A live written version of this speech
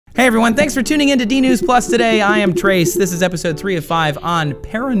Hey everyone, thanks for tuning in to D News Plus today. I am Trace. This is episode 3 of 5 on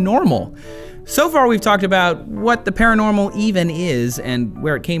paranormal. So far we've talked about what the paranormal even is and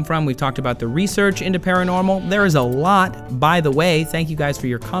where it came from. We've talked about the research into paranormal. There is a lot, by the way. Thank you guys for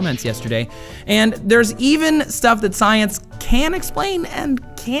your comments yesterday. And there's even stuff that science can explain and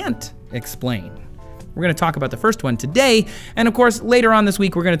can't explain. We're going to talk about the first one today, and of course later on this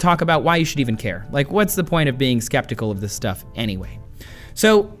week we're going to talk about why you should even care. Like, what's the point of being skeptical of this stuff anyway?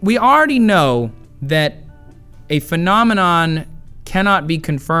 So we already know that a phenomenon cannot be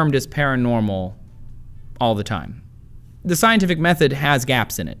confirmed as paranormal all the time. The scientific method has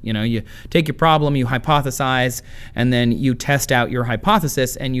gaps in it. You know, you take your problem, you hypothesize, and then you test out your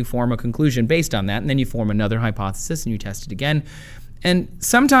hypothesis and you form a conclusion based on that, and then you form another hypothesis and you test it again. And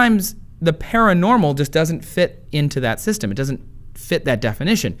sometimes the paranormal just doesn't fit into that system. It doesn't fit that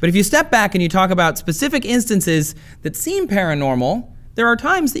definition. But if you step back and you talk about specific instances that seem paranormal, there are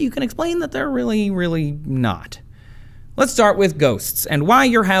times that you can explain that they're really not. Let's start with ghosts and why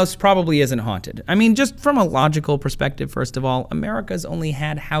your house probably isn't haunted. I mean, just from a logical perspective, first of all, America's only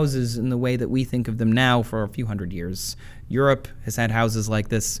had houses in the way that we think of them now for a few hundred years. Europe has had houses like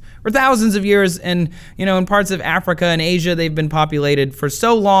this for thousands of years, and you know, in parts of Africa and Asia, they've been populated for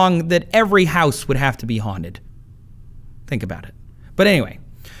so long that every house would have to be haunted. Think about it. But anyway,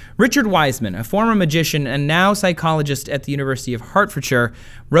 Richard Wiseman, a former magician and now psychologist at the University of Hertfordshire,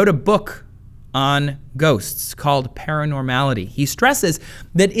 wrote a book on ghosts called Paranormality. He stresses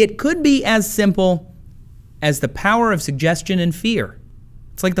that it could be as simple as the power of suggestion and fear.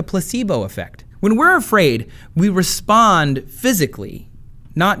 It's like the placebo effect. When we're afraid, we respond physically,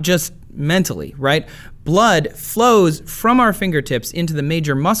 not just mentally, right? Blood flows from our fingertips into the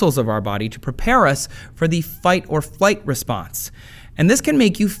major muscles of our body to prepare us for the fight or flight response. And this can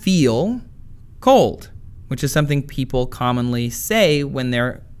make you feel cold, which is something people commonly say when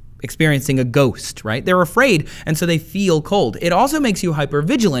they're experiencing a ghost, right? They're afraid, and so they feel cold. It also makes you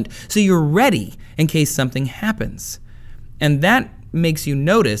hypervigilant, so you're ready in case something happens. And that makes you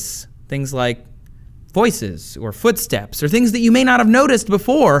notice things like voices or footsteps or things that you may not have noticed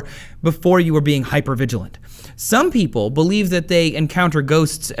before you were being hypervigilant. Some people believe that they encounter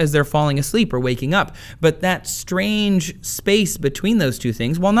ghosts as they're falling asleep or waking up, but that strange space between those two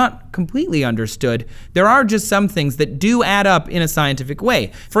things, while not completely understood, there are just some things that do add up in a scientific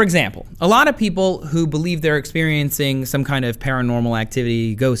way. For example, a lot of people who believe they're experiencing some kind of paranormal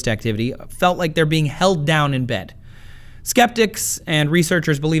activity, ghost activity, felt like they're being held down in bed. Skeptics and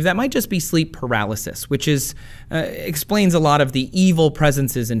researchers believe that might just be sleep paralysis, which explains a lot of the evil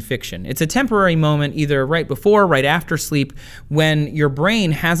presences in fiction. It's a temporary moment either right before or right after sleep when your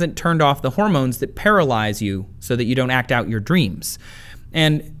brain hasn't turned off the hormones that paralyze you so that you don't act out your dreams.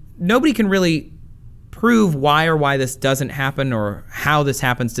 And nobody can really prove why this doesn't happen or how this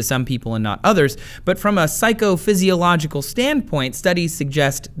happens to some people and not others, but from a psychophysiological standpoint, studies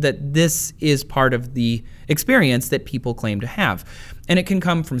suggest that this is part of the experience that people claim to have. And it can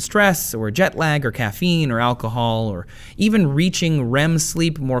come from stress or jet lag or caffeine or alcohol or even reaching REM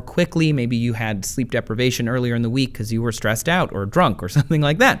sleep more quickly. Maybe you had sleep deprivation earlier in the week because you were stressed out or drunk or something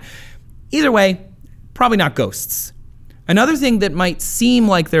like that. Either way, probably not ghosts. Another thing that might seem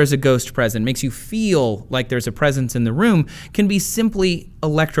like there's a ghost present, makes you feel like there's a presence in the room, can be simply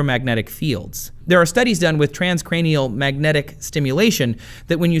electromagnetic fields. There are studies done with transcranial magnetic stimulation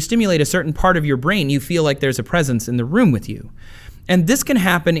that when you stimulate a certain part of your brain, you feel like there's a presence in the room with you. And this can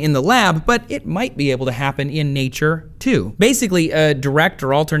happen in the lab, but it might be able to happen in nature too. Basically, a direct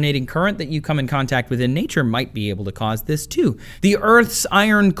or alternating current that you come in contact with in nature might be able to cause this too. The Earth's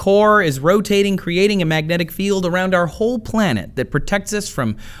iron core is rotating, creating a magnetic field around our whole planet that protects us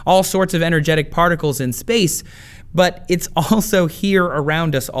from all sorts of energetic particles in space, but it's also here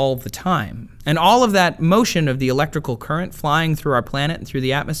around us all the time. And all of that motion of the electrical current flying through our planet and through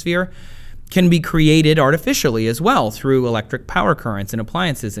the atmosphere can be created artificially as well through electric power currents in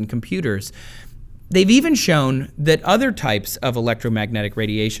appliances and computers. They've even shown that other types of electromagnetic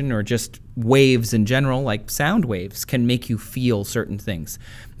radiation or just waves in general, like sound waves, can make you feel certain things.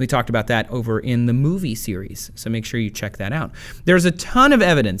 We talked about that over in the movie series, so make sure you check that out. There's a ton of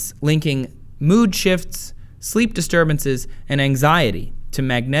evidence linking mood shifts, sleep disturbances, and anxiety to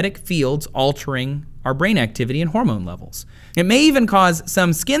magnetic fields altering our brain activity and hormone levels. It may even cause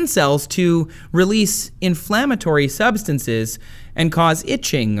some skin cells to release inflammatory substances and cause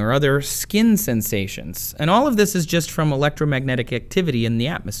itching or other skin sensations. And all of this is just from electromagnetic activity in the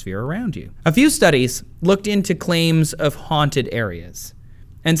atmosphere around you. A few studies looked into claims of haunted areas,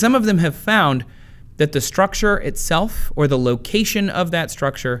 and some of them have found that the structure itself or the location of that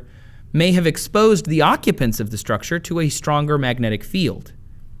structure may have exposed the occupants of the structure to a stronger magnetic field.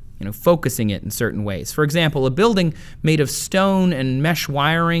 focusing it in certain ways. For example, a building made of stone and mesh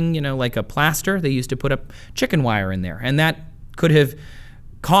wiring, like a plaster, they used to put up chicken wire in there, and that could have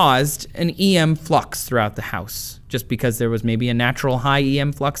caused an EM flux throughout the house, just because there was maybe a natural high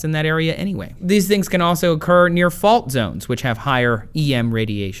EM flux in that area anyway. These things can also occur near fault zones, which have higher EM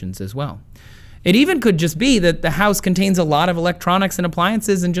radiations as well. It even could just be that the house contains a lot of electronics and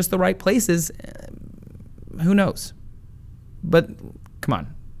appliances in just the right places. Who knows? But come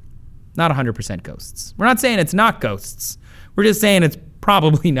on, not 100% ghosts. We're not saying it's not ghosts. We're just saying it's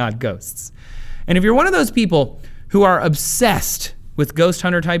probably not ghosts. And if you're one of those people who are obsessed with ghost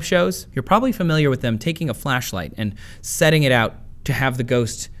hunter type shows, you're probably familiar with them taking a flashlight and setting it out to have the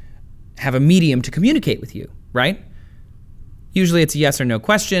ghost have a medium to communicate with you, right? Usually it's a yes or no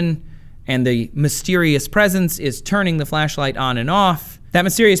question, and the mysterious presence is turning the flashlight on and off. That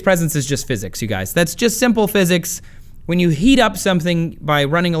mysterious presence is just physics, you guys. That's just simple physics. When you heat up something by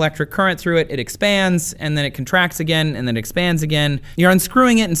running electric current through it, it expands, and then it contracts again, and then it expands again. You're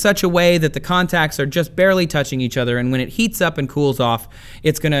unscrewing it in such a way that the contacts are just barely touching each other, and when it heats up and cools off,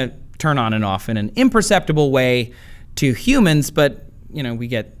 it's gonna turn on and off in an imperceptible way to humans, but we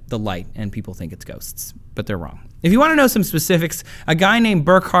get the light, and people think it's ghosts, but they're wrong. If you want to know some specifics, a guy named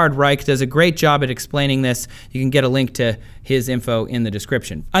Burkhard Reich does a great job at explaining this. You can get a link to his info in the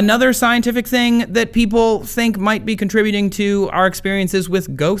description. Another scientific thing that people think might be contributing to our experiences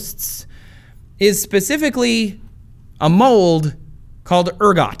with ghosts is specifically a mold called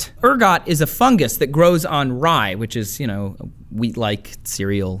ergot. Ergot is a fungus that grows on rye, which is, a wheat-like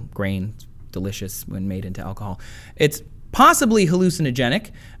cereal grain, delicious when made into alcohol. It's possibly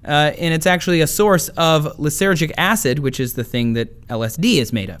hallucinogenic, and it's actually a source of lysergic acid, which is the thing that LSD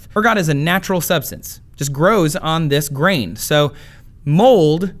is made of. Ergot is a natural substance, just grows on this grain. So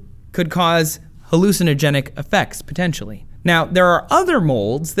mold could cause hallucinogenic effects, potentially. Now, there are other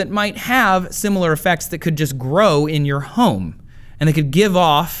molds that might have similar effects that could just grow in your home, and they could give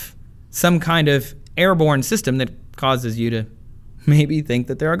off some kind of airborne system that causes you to maybe think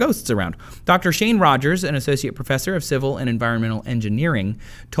that there are ghosts around. Dr. Shane Rogers, an associate professor of civil and environmental engineering,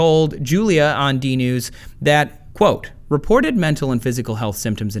 told Julia on D News that, quote, reported mental and physical health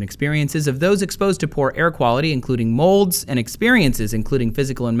symptoms and experiences of those exposed to poor air quality, including molds, and experiences, including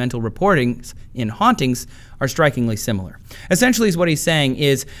physical and mental reportings in hauntings, are strikingly similar. Essentially, what he's saying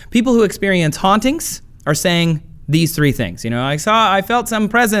is people who experience hauntings are saying these three things. I felt some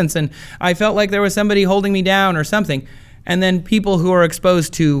presence, and I felt like there was somebody holding me down or something. And then people who are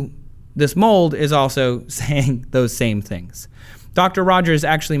exposed to this mold is also saying those same things. Dr. Rogers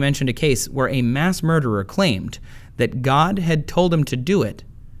actually mentioned a case where a mass murderer claimed that God had told him to do it.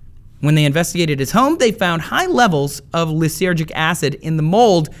 When they investigated his home, they found high levels of lysergic acid in the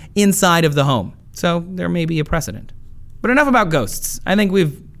mold inside of the home. So there may be a precedent. But enough about ghosts. I think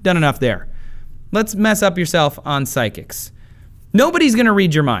we've done enough there. Let's mess up yourself on psychics. Nobody's gonna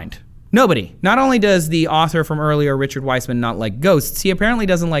read your mind. Nobody. Not only does the author from earlier, Richard Wiseman, not like ghosts, he apparently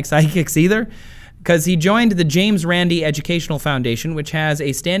doesn't like psychics either, because he joined the James Randi Educational Foundation, which has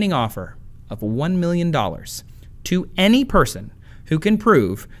a standing offer of $1 million to any person who can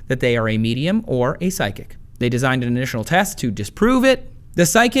prove that they are a medium or a psychic. They designed an initial test to disprove it. The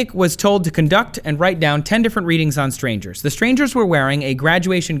psychic was told to conduct and write down 10 different readings on strangers. The strangers were wearing a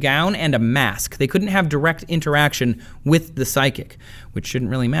graduation gown and a mask. They couldn't have direct interaction with the psychic, which shouldn't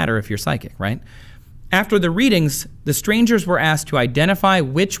really matter if you're psychic, right? After the readings, the strangers were asked to identify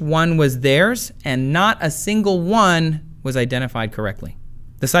which one was theirs, and not a single one was identified correctly.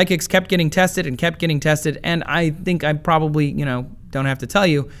 The psychics kept getting tested and kept getting tested, and I think I probably, don't have to tell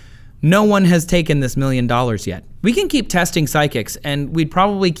you, no one has taken this $1 million yet. We can keep testing psychics, and we'd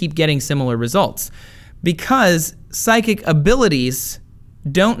probably keep getting similar results, because psychic abilities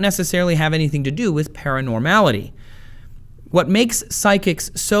don't necessarily have anything to do with paranormality. What makes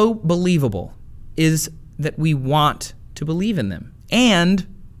psychics so believable is that we want to believe in them, and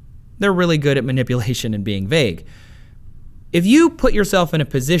they're really good at manipulation and being vague. If you put yourself in a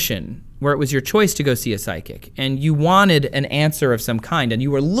position where it was your choice to go see a psychic, and you wanted an answer of some kind, and you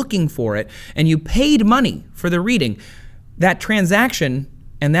were looking for it, and you paid money for the reading, that transaction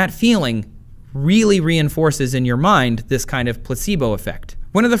and that feeling really reinforces in your mind this kind of placebo effect.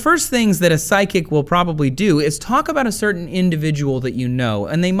 One of the first things that a psychic will probably do is talk about a certain individual that you know,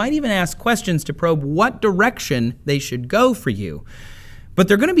 and they might even ask questions to probe what direction they should go for you. But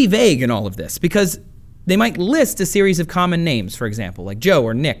they're gonna be vague in all of this, because they might list a series of common names, for example, like Joe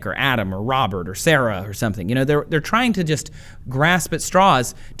or Nick or Adam or Robert or Sarah or something. They're trying to just grasp at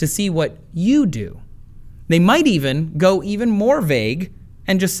straws to see what you do. They might even go even more vague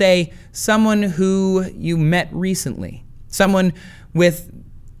and just say someone who you met recently, someone with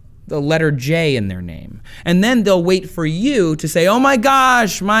the letter J in their name. And then they'll wait for you to say, oh my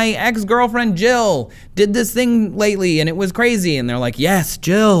gosh, my ex-girlfriend Jill did this thing lately and it was crazy. And they're like, yes,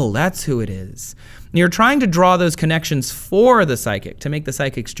 Jill, that's who it is. And you're trying to draw those connections for the psychic to make the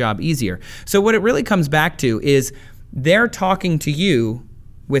psychic's job easier. So what it really comes back to is they're talking to you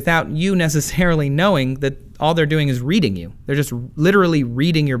without you necessarily knowing that all they're doing is reading you. They're just literally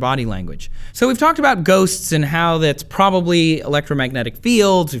reading your body language. So we've talked about ghosts and how that's probably electromagnetic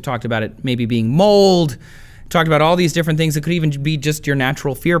fields. We've talked about it maybe being mold. We've talked about all these different things. It could even be just your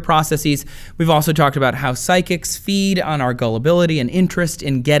natural fear processes. We've also talked about how psychics feed on our gullibility and interest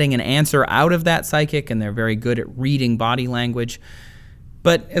in getting an answer out of that psychic, and they're very good at reading body language.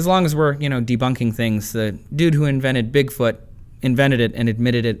 But as long as we're, debunking things, the dude who invented Bigfoot invented it and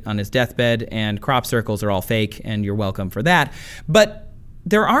admitted it on his deathbed, and crop circles are all fake, and you're welcome for that. But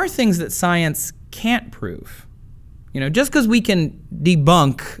there are things that science can't prove. Just because we can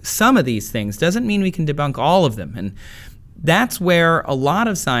debunk some of these things doesn't mean we can debunk all of them. And that's where a lot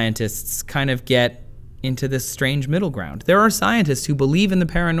of scientists kind of get into this strange middle ground. There are scientists who believe in the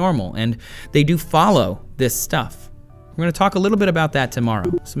paranormal, and they do follow this stuff. We're going to talk a little bit about that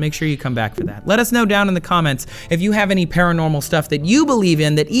tomorrow, so make sure you come back for that. Let us know down in the comments if you have any paranormal stuff that you believe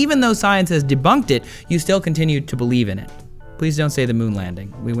in that even though science has debunked it, you still continue to believe in it. Please don't say the moon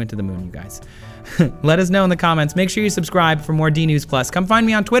landing. We went to the moon, you guys. Let us know in the comments. Make sure you subscribe for more D News Plus. Come find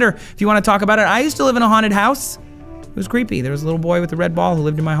me on Twitter if you want to talk about it. I used to live in a haunted house. It was creepy. There was a little boy with a red ball who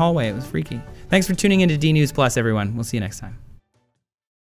lived in my hallway. It was freaky. Thanks for tuning into D News Plus, everyone. We'll see you next time.